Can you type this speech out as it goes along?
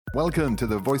Welcome to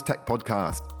the Voice Tech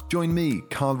Podcast. Join me,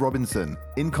 Carl Robinson,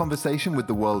 in conversation with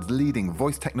the world's leading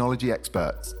voice technology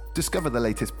experts. Discover the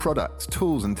latest products,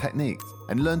 tools, and techniques,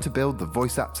 and learn to build the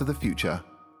voice apps of the future.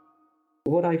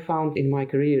 What I found in my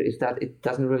career is that it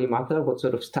doesn't really matter what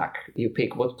sort of stack you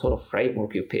pick, what sort of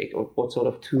framework you pick, or what sort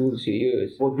of tools you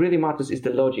use. What really matters is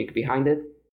the logic behind it.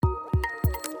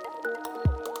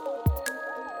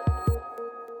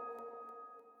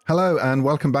 Hello and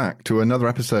welcome back to another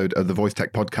episode of the Voice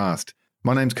Tech Podcast.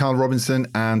 My name's Carl Robinson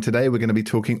and today we're going to be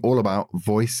talking all about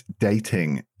voice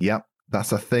dating. Yep,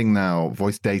 that's a thing now,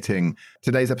 voice dating.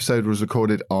 Today's episode was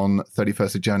recorded on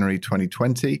 31st of January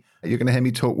 2020. You're going to hear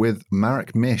me talk with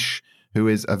Marek Mish, who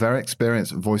is a very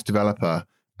experienced voice developer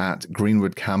at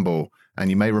Greenwood Campbell. And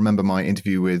you may remember my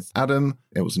interview with Adam.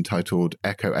 It was entitled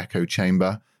Echo Echo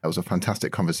Chamber. That was a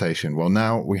fantastic conversation. Well,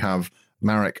 now we have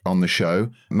Marek on the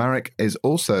show. Marek is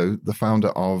also the founder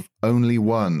of Only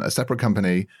One, a separate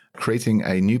company creating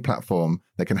a new platform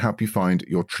that can help you find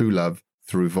your true love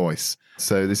through voice.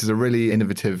 So this is a really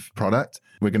innovative product.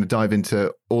 We're going to dive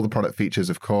into all the product features,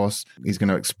 of course. He's going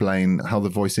to explain how the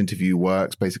voice interview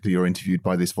works. Basically, you're interviewed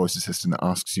by this voice assistant that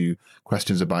asks you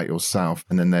questions about yourself.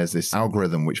 And then there's this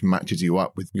algorithm which matches you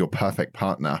up with your perfect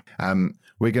partner.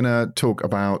 We're going to talk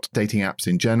about dating apps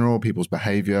in general, people's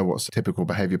behavior, what's typical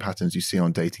behavior patterns you see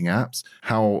on dating apps,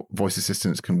 how voice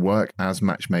assistants can work as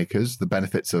matchmakers, the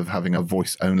benefits of having a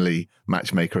voice-only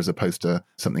matchmaker as opposed to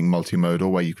something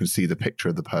multimodal where you can see the picture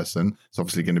of the person. It's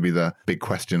obviously going to be the big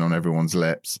question on everyone's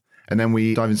lips. And then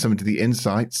we dive into some of the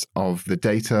insights of the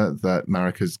data that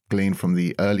Marek has gleaned from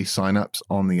the early signups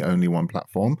on the Only One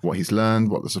platform, what he's learned,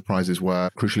 what the surprises were,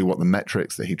 crucially what the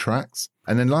metrics that he tracks.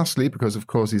 And then lastly, because of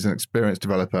course he's an experienced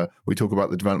developer, we talk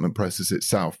about the development process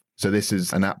itself. So this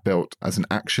is an app built as an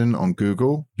action on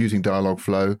Google using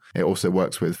Dialogflow. It also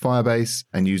works with Firebase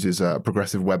and uses a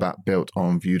progressive web app built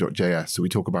on Vue.js. So we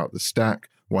talk about the stack,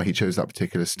 why he chose that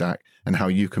particular stack, and how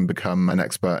you can become an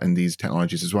expert in these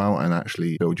technologies as well and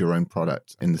actually build your own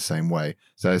product in the same way.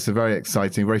 So it's a very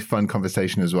exciting, very fun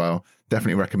conversation as well.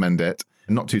 Definitely recommend it.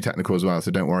 Not too technical as well,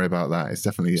 so don't worry about that. It's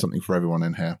definitely something for everyone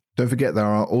in here. Don't forget, there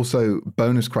are also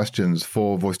bonus questions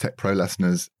for Voice Tech Pro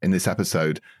listeners in this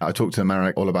episode. I talked to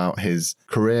Marek all about his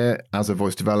career as a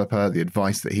voice developer, the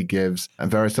advice that he gives, and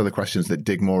various other questions that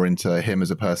dig more into him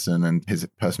as a person and his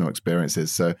personal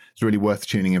experiences. So it's really worth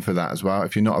tuning in for that as well.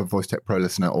 If you're not a Voice Tech Pro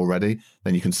listener already,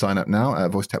 then you can sign up now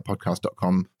at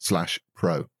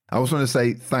voicetechpodcast.com/pro. I also want to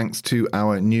say thanks to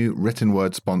our new written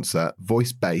word sponsor,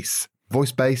 VoiceBase.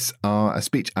 VoiceBase are a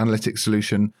speech analytics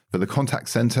solution for the contact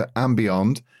center and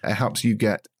beyond. It helps you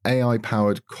get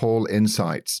AI-powered call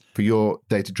insights for your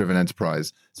data-driven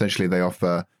enterprise. Essentially, they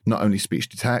offer not only speech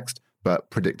to text, but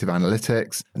predictive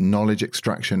analytics, knowledge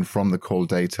extraction from the call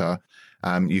data.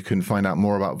 You can find out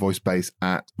more about VoiceBase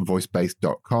at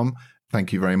voicebase.com.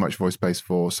 Thank you very much, VoiceBase,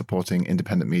 for supporting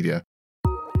independent media.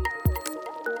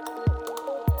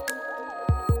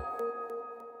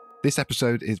 This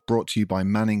episode is brought to you by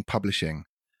Manning Publishing,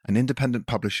 an independent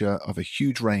publisher of a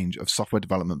huge range of software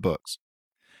development books.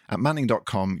 At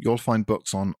Manning.com, you'll find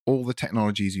books on all the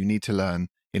technologies you need to learn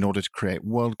in order to create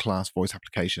world-class voice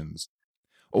applications.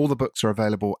 All the books are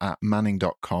available at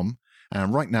Manning.com,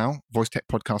 and right now, Voice Tech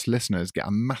Podcast listeners get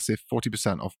a massive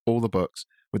 40% off all the books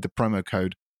with the promo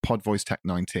code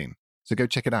PodVoiceTech19. So go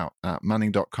check it out at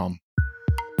Manning.com.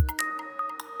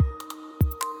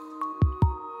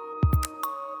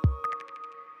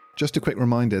 Just a quick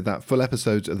reminder that full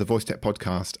episodes of the Voice Tech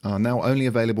Podcast are now only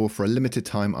available for a limited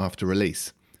time after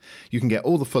release. You can get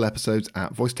all the full episodes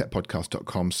at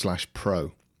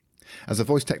voicetechpodcast.com/pro. As a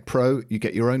Voice Tech Pro, you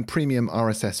get your own premium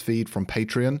RSS feed from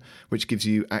Patreon, which gives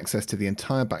you access to the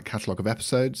entire back catalogue of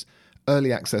episodes,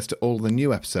 early access to all the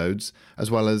new episodes,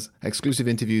 as well as exclusive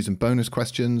interviews and bonus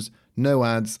questions, no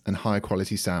ads, and higher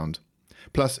quality sound.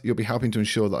 Plus, you'll be helping to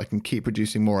ensure that I can keep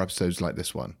producing more episodes like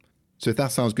this one. So if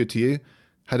that sounds good to you,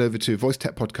 head over to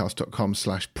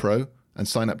voicetechpodcast.com/pro and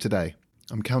sign up today.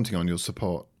 I'm counting on your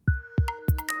support.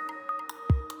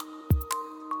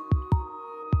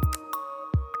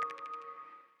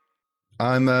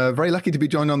 I'm very lucky to be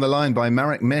joined on the line by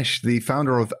Marek Mish, the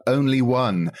founder of Only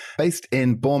One. Based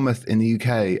in Bournemouth in the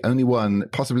UK, Only One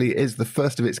possibly is the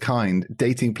first of its kind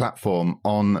dating platform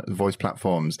on voice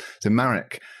platforms. So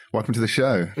Marek, Welcome to the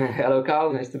show. Hello,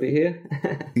 Carl. Nice to be here.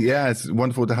 Yeah, it's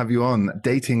wonderful to have you on.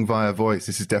 Dating via voice.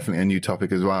 This is definitely a new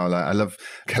topic as well. I love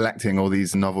collecting all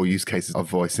these novel use cases of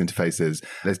voice interfaces.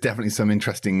 There's definitely some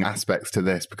interesting aspects to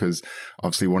this because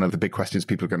obviously one of the big questions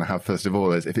people are going to have first of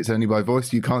all is if it's only by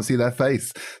voice, you can't see their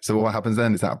face. So what happens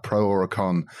then? Is that a pro or a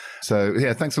con? So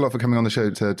yeah, thanks a lot for coming on the show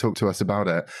to talk to us about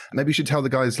it. Maybe you should tell the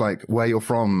guys like where you're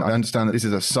from. I understand that this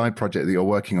is a side project that you're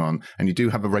working on and you do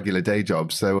have a regular day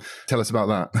job. So tell us about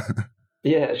that.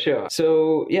 Yeah, sure.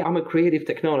 So, I'm a creative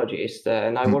technologist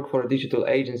and I work for a digital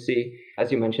agency,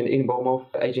 as you mentioned, in Bournemouth,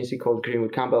 agency called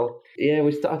Greenwood Campbell. Yeah,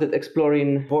 we started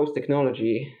exploring voice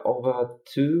technology over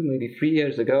 2, maybe 3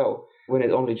 years ago when it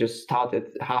only just started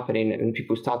happening and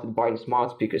people started buying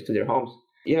smart speakers to their homes.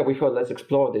 Yeah, we thought, let's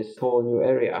explore this whole new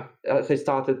area. As I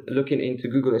started looking into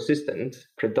Google Assistant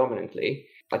predominantly,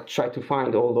 I tried to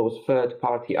find all those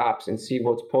third-party apps and see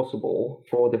what's possible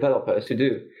for developers to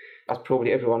do. As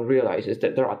probably everyone realizes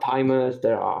that there are timers,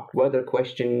 there are weather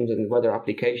questions and weather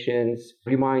applications,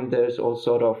 reminders, all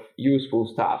sort of useful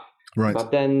stuff. Right.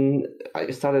 But then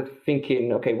I started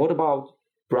thinking, okay, what about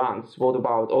brands? What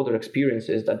about other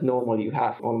experiences that normally you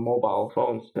have on mobile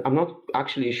phones? I'm not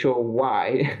actually sure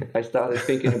why I started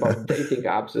thinking about dating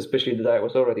apps, especially that I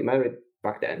was already married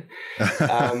back then.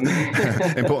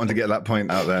 Important to get that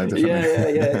point out there.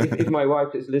 Definitely. Yeah. If my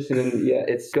wife is listening,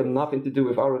 it's got nothing to do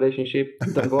with our relationship.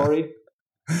 Don't worry.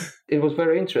 It was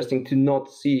very interesting to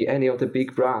not see any of the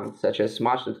big brands such as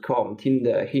Match.com,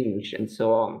 Tinder, Hinge, and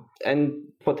so on. And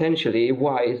potentially,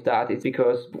 why is that? It's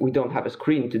because we don't have a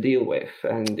screen to deal with.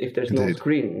 And if there's no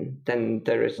screen, then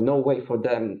there is no way for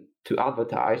them to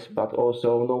advertise, but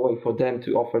also no way for them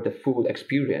to offer the full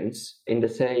experience in the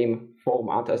same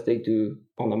format as they do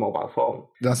on a mobile phone.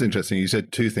 That's interesting. You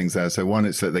said two things there. So one,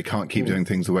 it's that they can't keep doing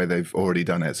things the way they've already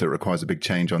done it. So it requires a big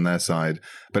change on their side,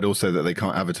 but also that they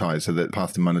can't advertise, so that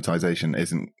path to monetization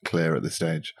isn't clear at this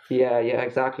stage. Yeah,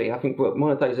 exactly. I think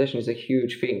monetization is a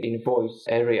huge thing in voice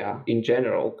area in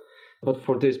general. But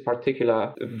for this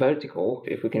particular vertical,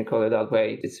 if we can call it that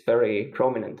way, it's very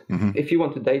prominent. Mm-hmm. If you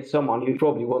want to date someone, you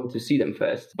probably want to see them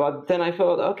first. But then I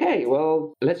thought, okay,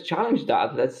 well, let's challenge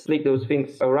that. Let's flip those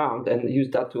things around and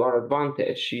use that to our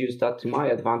advantage, use that to my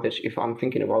advantage if I'm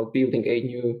thinking about building a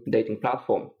new dating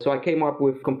platform. So I came up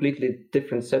with a completely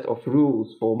different set of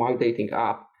rules for my dating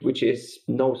app, which is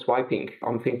no swiping.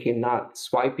 I'm thinking that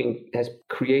swiping has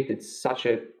created such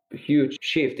a huge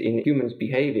shift in humans'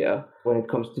 behavior when it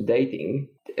comes to dating,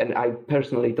 and I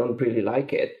personally don't really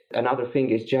like it. Another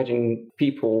thing is judging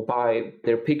people by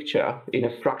their picture in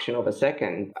a fraction of a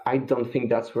second. I don't think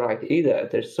that's right either.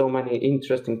 There's so many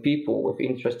interesting people with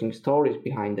interesting stories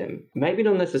behind them. Maybe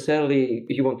not necessarily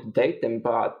you want to date them,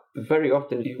 but very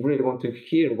often you really want to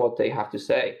hear what they have to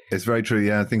say. It's very true.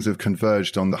 Yeah, things have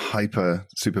converged on the hyper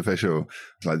superficial,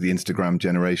 like the Instagram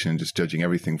generation, just judging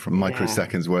everything from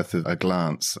microseconds worth of a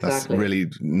glance. That's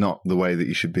really not the way that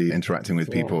you should be interacting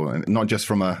with people, and not just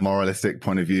from a moralistic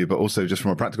point of view, but also just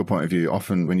from a practical point of view.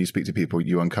 Often when you speak to people,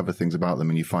 you uncover things about them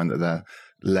and you find that they're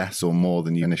less or more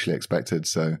than you initially expected.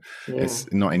 So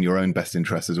it's not in your own best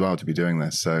interest as well to be doing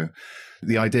this. So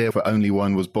the idea for Only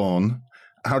One was born.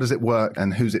 How does it work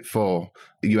and who's it for?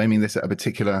 Are you aiming this at a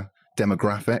particular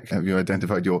demographic? Have you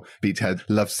identified your beachhead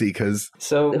love seekers?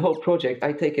 So the whole project,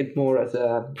 I take it more as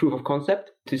a proof of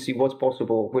concept to see what's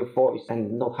possible with voice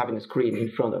and not having a screen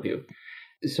in front of you.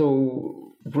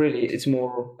 So really, it's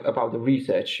more about the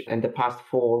research, and the past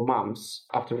 4 months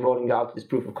after rolling out this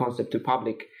proof of concept to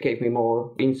public gave me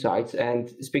more insights. And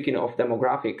speaking of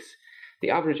demographics, the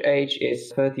average age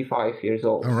is 35 years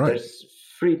old. All right. There's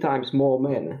 3 times more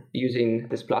men using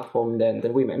this platform than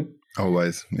women.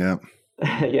 Always, yeah.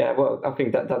 Yeah, well, I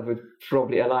think that would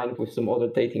probably align with some other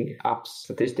dating apps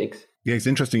statistics. Yeah, it's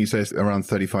interesting you say it's around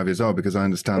 35 years old, because I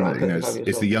understand that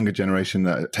it's the younger generation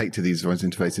that take to these voice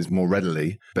interfaces more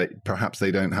readily, but perhaps they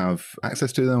don't have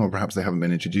access to them, or perhaps they haven't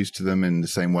been introduced to them in the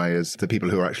same way as the people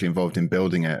who are actually involved in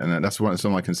building it. And that's one of some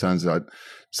of my concerns, that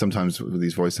sometimes with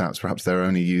these voice apps, perhaps they're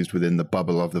only used within the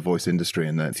bubble of the voice industry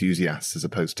and the enthusiasts as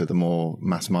opposed to the more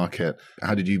mass market.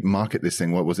 How did you market this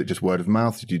thing? What was it, just word of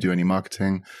mouth? Did you do any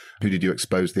marketing? Who did you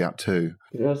expose the app to?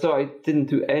 So I didn't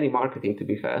do any marketing, to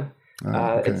be fair.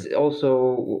 Okay. It's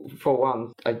also, for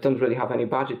one, I don't really have any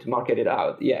budget to market it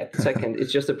out yet. Second,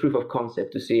 it's just a proof of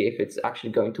concept to see if it's actually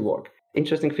going to work.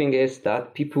 Interesting thing is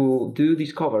that people do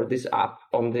discover this app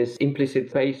on this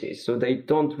implicit basis. So they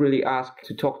don't really ask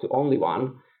to talk to Only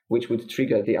One, which would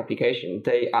trigger the application.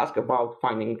 They ask about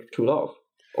finding true love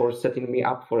or setting me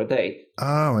up for a date.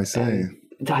 Oh, I see.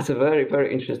 That's a very,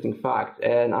 very interesting fact.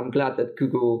 And I'm glad that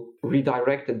Google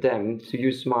redirected them to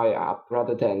use my app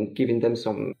rather than giving them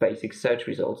some basic search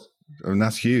results. And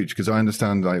that's huge, because I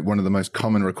understand like one of the most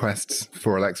common requests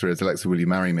for Alexa is, Alexa, will you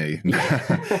marry me?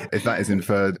 If that is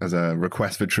inferred as a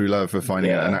request for true love, for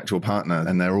finding an actual partner,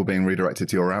 and they're all being redirected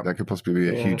to your app, that could possibly be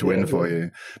a huge win for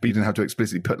you. But you didn't have to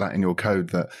explicitly put that in your code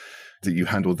that you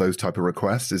handle those type of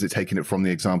requests. Is it taking it from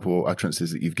the example utterances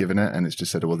that you've given it, and it's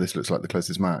just said, oh, well, this looks like the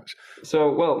closest match?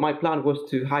 So, well, my plan was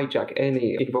to hijack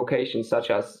any invocation such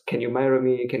as, can you marry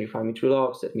me? Can you find me true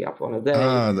love? Set me up on a date.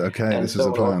 Ah, okay. This is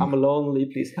the plan. I'm lonely.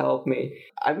 Please help me.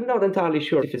 I'm not entirely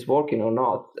sure if it's working or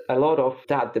not. A lot of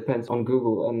that depends on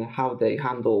Google and how they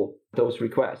handle those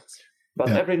requests. But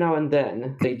every now and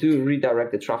then, they do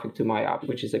redirect the traffic to my app,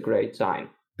 which is a great sign.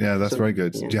 Yeah, that's very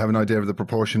good. Yeah. Do you have an idea of the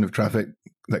proportion of traffic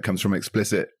that comes from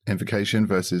explicit invocation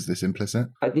versus this implicit?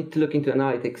 I need to look into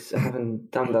analytics. I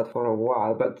haven't done that for a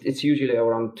while, but it's usually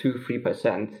around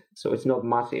 2-3%. So it's not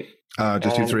massive.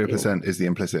 Just 2-3% is the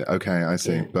implicit. Okay, I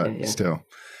see. But still.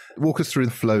 Walk us through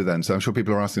the flow then. So I'm sure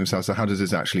people are asking themselves, so how does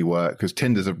this actually work? Because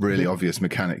Tinder's a really obvious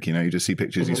mechanic. You know, you just see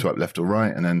pictures, you swipe left or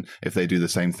right, and then if they do the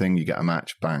same thing, you get a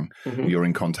match, bang, you're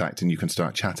in contact and you can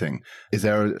start chatting. Is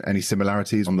there any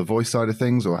similarities on the voice side of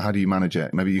things, or how do you manage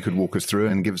it? Maybe you could walk us through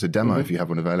it and give us a demo if you have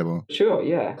one available. Sure,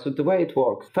 yeah. So the way it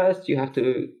works, first you have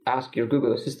to ask your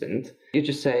Google Assistant. You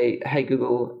just say, hey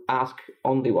Google, ask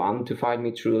only one to find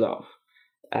me true love.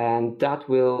 And that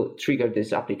will trigger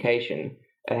this application.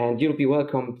 And you'll be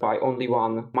welcomed by only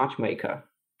one matchmaker.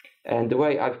 And the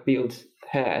way I've built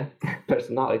her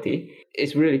personality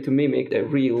is really to mimic a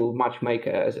real matchmaker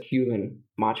as a human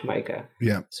matchmaker.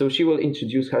 Yeah. So she will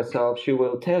introduce herself. She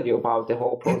will tell you about the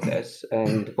whole process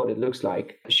and what it looks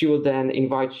like. She will then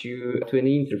invite you to an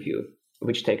interview,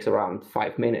 which takes around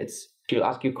 5 minutes. She'll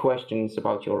ask you questions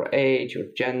about your age, your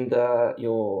gender,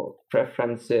 your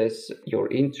preferences,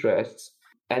 your interests.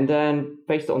 And then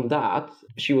based on that,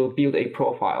 she will build a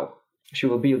profile. She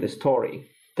will build a story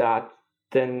that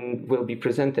then will be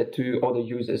presented to other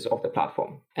users of the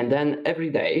platform. And then every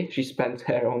day she spends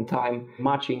her own time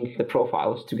matching the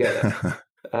profiles together.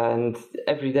 And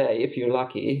every day, if you're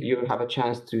lucky, you have a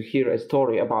chance to hear a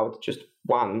story about just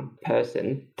one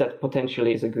person that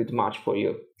potentially is a good match for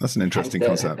you. That's an interesting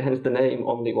concept. Hence the name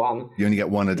Only One. You only get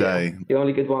one a day. You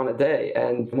only get one a day.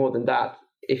 And more than that,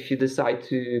 if you decide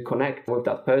to connect with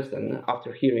that person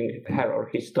after hearing her or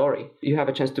his story, you have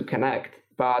a chance to connect,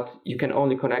 but you can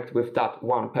only connect with that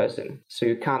one person. So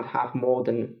you can't have more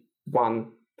than one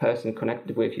person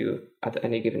connected with you at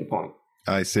any given point.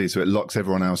 I see. So it locks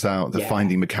everyone else out. The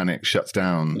finding mechanic shuts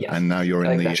down, and now you're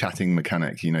in the chatting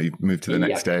mechanic. You know, you've moved to the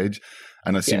next stage.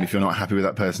 And I assume if you're not happy with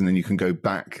that person, then you can go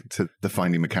back to the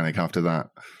finding mechanic after that.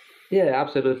 Yeah,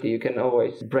 absolutely. You can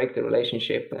always break the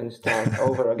relationship and start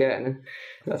over again.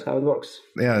 That's how it works.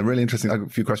 Yeah, really interesting. I have a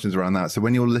few questions around that. So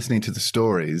when you're listening to the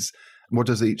stories, what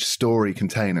does each story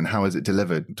contain and how is it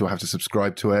delivered? Do I have to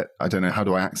subscribe to it? I don't know. How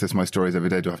do I access my stories every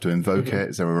day? Do I have to invoke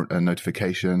it? Is there a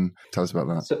notification? Tell us about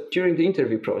that. So during the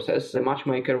interview process, the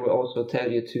matchmaker will also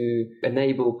tell you to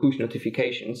enable push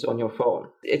notifications on your phone.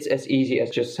 It's as easy as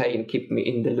just saying, keep me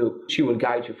in the loop. She will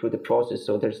guide you through the process.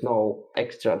 So there's no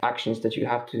extra actions that you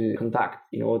have to conduct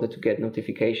in order to get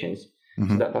notifications.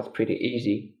 So that's pretty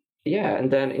easy. Yeah, and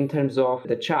then in terms of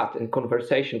the chat and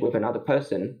conversation with another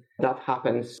person, that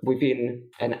happens within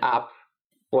an app.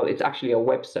 Well, it's actually a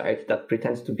website that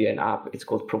pretends to be an app. It's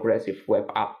called Progressive Web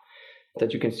App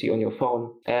that you can see on your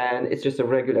phone. And it's just a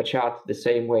regular chat, the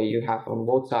same way you have on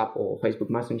WhatsApp or Facebook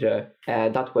Messenger.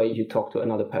 That way you talk to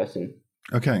another person.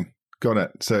 Okay. Got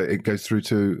it. So it goes through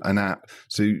to an app.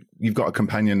 So you've got a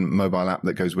companion mobile app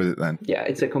that goes with it then? Yeah,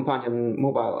 it's a companion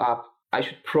mobile app. I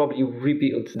should probably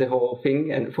rebuild the whole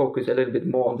thing and focus a little bit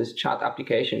more on this chat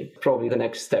application. Probably the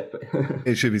next step.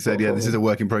 It should be said, this is a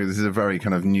work in progress. This is a very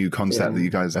kind of new concept that you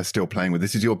guys are still playing with.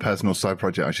 This is your personal side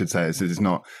project, I should say. This is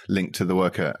not linked to the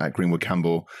work at Greenwood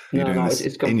Campbell. You're doing this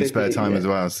in your spare time as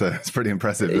well. So it's pretty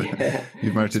impressive that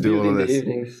you've managed to do all of this.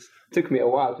 Evenings. Took me a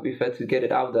while, to be fair, to get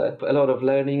it out there. But a lot of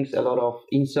learnings, a lot of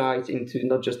insights into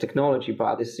not just technology,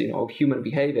 but this, human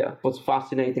behavior. What's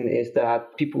fascinating is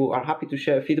that people are happy to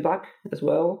share feedback as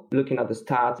well. Looking at the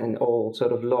stats and all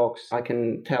sort of logs, I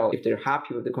can tell if they're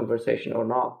happy with the conversation or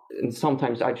not. And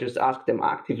sometimes I just ask them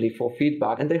actively for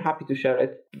feedback and they're happy to share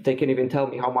it. They can even tell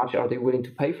me how much are they willing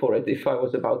to pay for it if I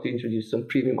was about to introduce some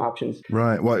premium options.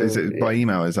 Right. What is it by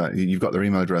email? Is that you've got their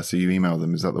email address, so you email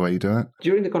them? Is that the way you do it?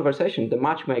 During the conversation, the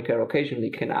matchmaker occasionally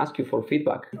can ask you for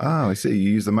feedback. Oh, I see.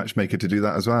 You use the matchmaker to do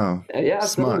that as well. Yeah,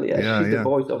 Smart. Absolutely. She's the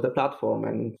voice of the platform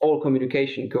and all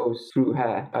communication goes through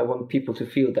her. I want people to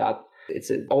feel that It's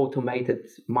an automated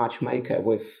matchmaker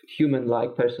with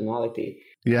human-like personality.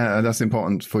 Yeah, and that's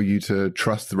important for you to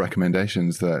trust the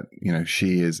recommendations that,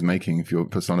 she is making if you're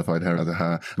personified her as a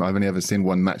her. I've only ever seen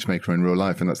one matchmaker in real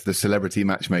life, and that's the Celebrity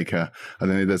Matchmaker. I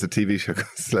don't know, there's a TV show called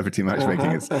Celebrity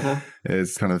Matchmaking.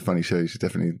 It's kind of a funny show. You should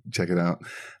definitely check it out.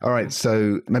 All right,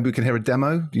 so maybe we can hear a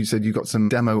demo. You said you got some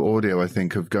demo audio, I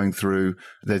think, of going through,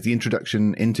 there's the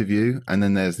introduction interview, and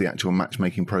then there's the actual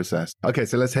matchmaking process. Okay,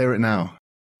 so let's hear it now.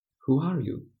 Who are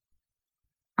you?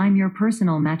 I'm your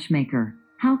personal matchmaker.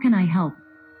 How can I help?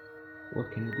 What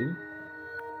can you do?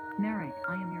 Marek,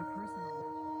 I am your personal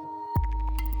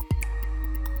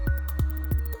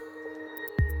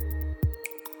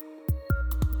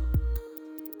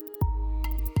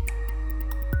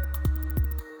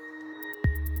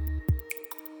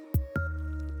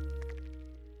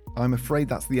I'm afraid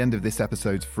that's the end of this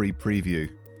episode's free preview.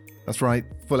 That's right,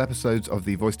 full episodes of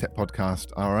the Voice Tech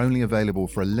podcast are only available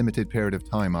for a limited period of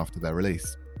time after their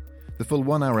release. The full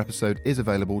 1-hour episode is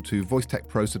available to Voice Tech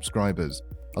Pro subscribers,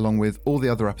 along with all the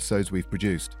other episodes we've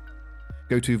produced.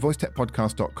 Go to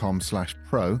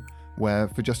voicetechpodcast.com/pro, where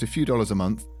for just a few dollars a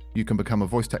month, you can become a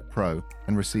Voice Tech Pro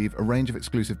and receive a range of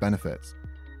exclusive benefits.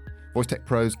 Voice Tech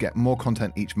Pros get more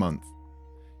content each month.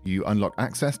 You unlock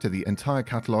access to the entire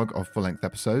catalogue of full-length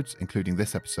episodes, including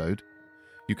this episode.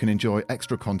 You can enjoy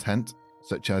extra content,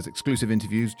 such as exclusive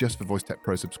interviews just for Voice Tech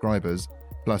Pro subscribers,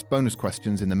 plus bonus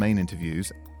questions in the main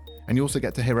interviews. And you also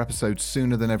get to hear episodes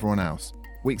sooner than everyone else,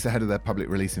 weeks ahead of their public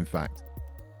release, in fact.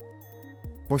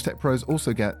 Voice Tech Pros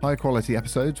also get high quality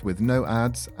episodes with no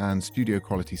ads and studio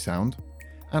quality sound,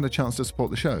 and a chance to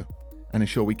support the show, and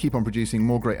ensure we keep on producing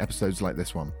more great episodes like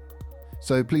this one.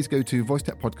 So please go to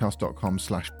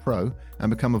voicetechpodcast.com/pro and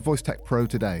become a Voice Tech Pro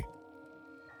today.